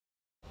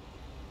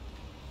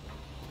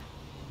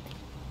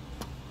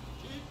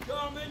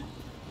coming!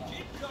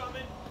 Keep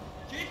coming!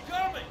 Keep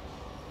coming!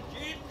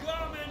 Keep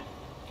coming!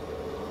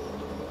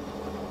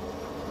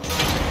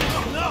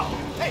 Oh no!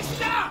 Hey,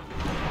 stop!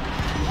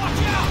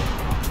 Watch out!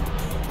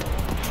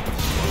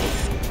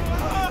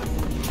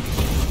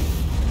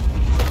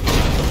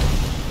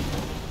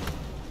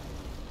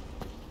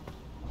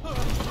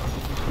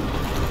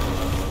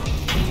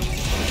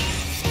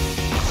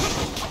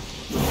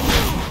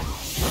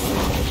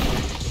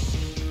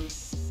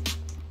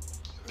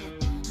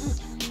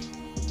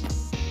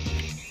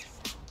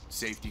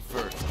 Safety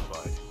first,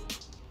 bud.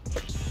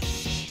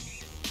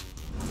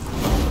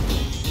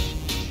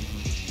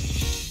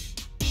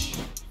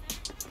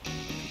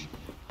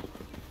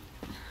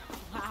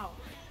 Wow,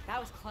 that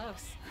was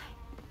close.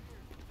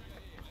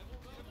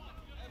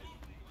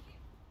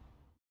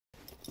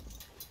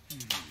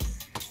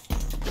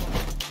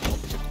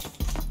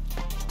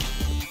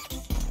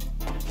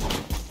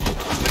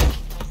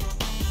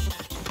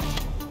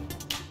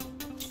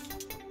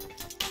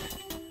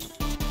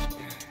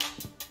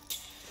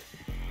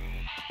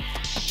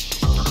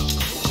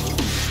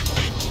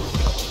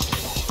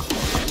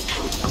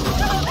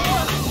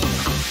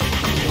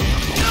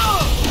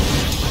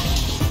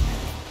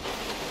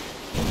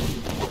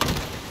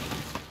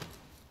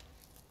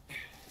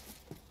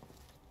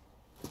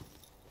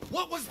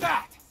 What was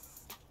that?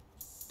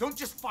 Don't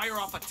just fire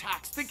off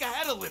attacks. Think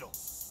ahead a little.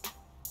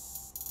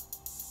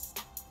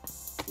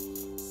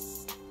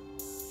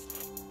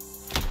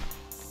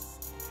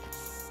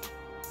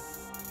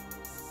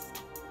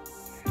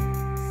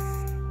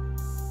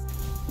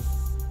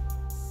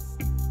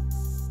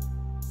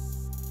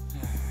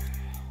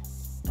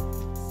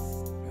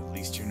 At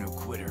least you're no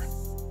quitter.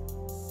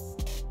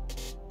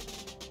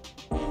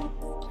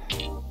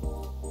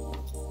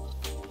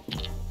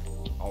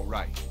 All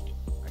right.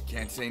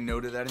 Can't say no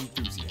to that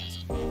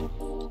enthusiasm.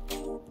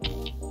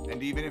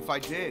 And even if I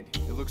did,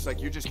 it looks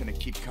like you're just gonna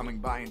keep coming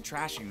by and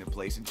trashing the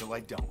place until I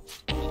don't.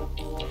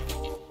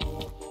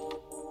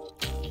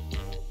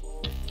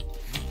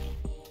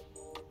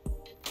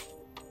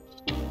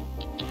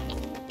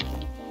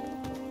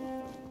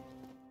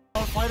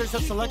 Our fighters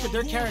have selected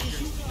their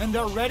characters, and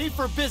they're ready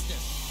for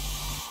business.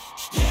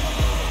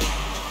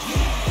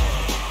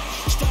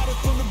 Started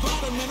from the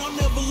bottom and I'll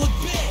never look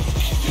back.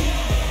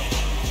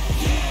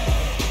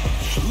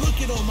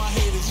 Look at all my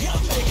haters, y'all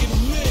making a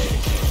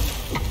mess.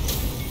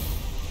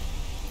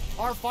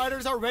 Our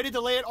fighters are ready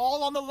to lay it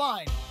all on the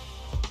line.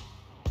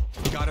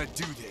 Gotta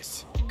do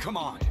this. Come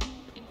on.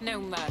 No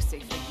mercy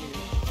for you.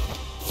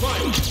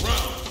 Fight!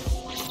 Round!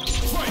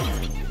 Fight!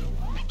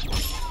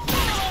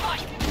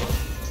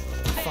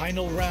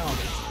 Final round.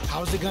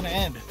 How's it gonna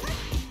end?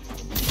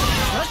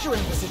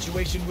 Pressuring the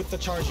situation with the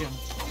charge in.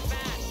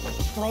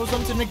 Throws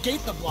them to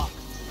negate the block.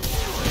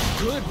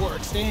 Good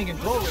work staying in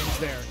throw range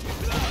there.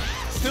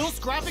 Still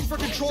scrapping for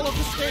control of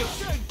the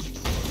stage.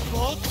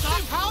 Both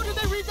stop. How did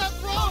they read that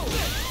throw?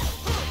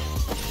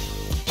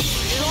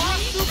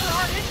 Super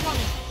hard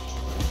incoming.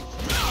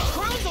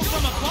 Crucial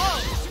from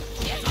above.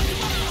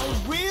 A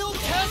real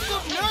test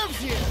of nerves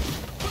here.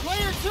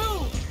 Player 2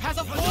 has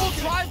a full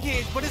drive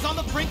gauge, but is on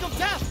the brink of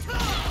death.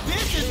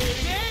 This is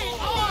they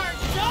are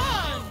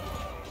done.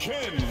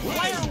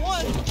 Player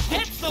 1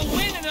 gets the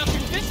win in a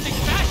convincing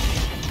fashion.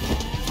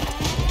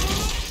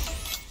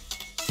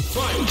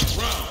 Fight!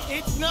 Round!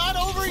 It's not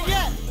over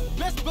yet.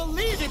 Best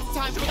believe it's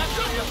time for that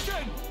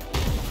comeback.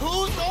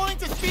 Who's going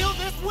to steal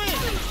this win?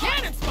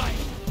 Cannon spike.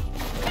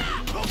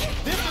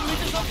 This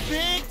unleashes a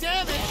big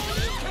damage.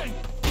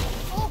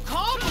 Oh,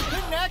 Combo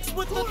connects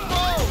with the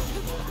throw.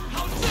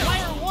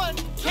 Player 1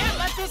 can't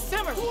let this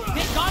simmer.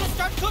 They gotta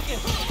start cooking.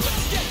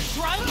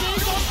 Drive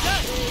gauge on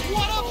deck.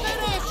 What a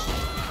finish!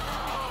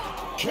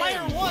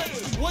 Player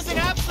 1 was an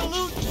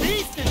absolute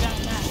beast in that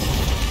match.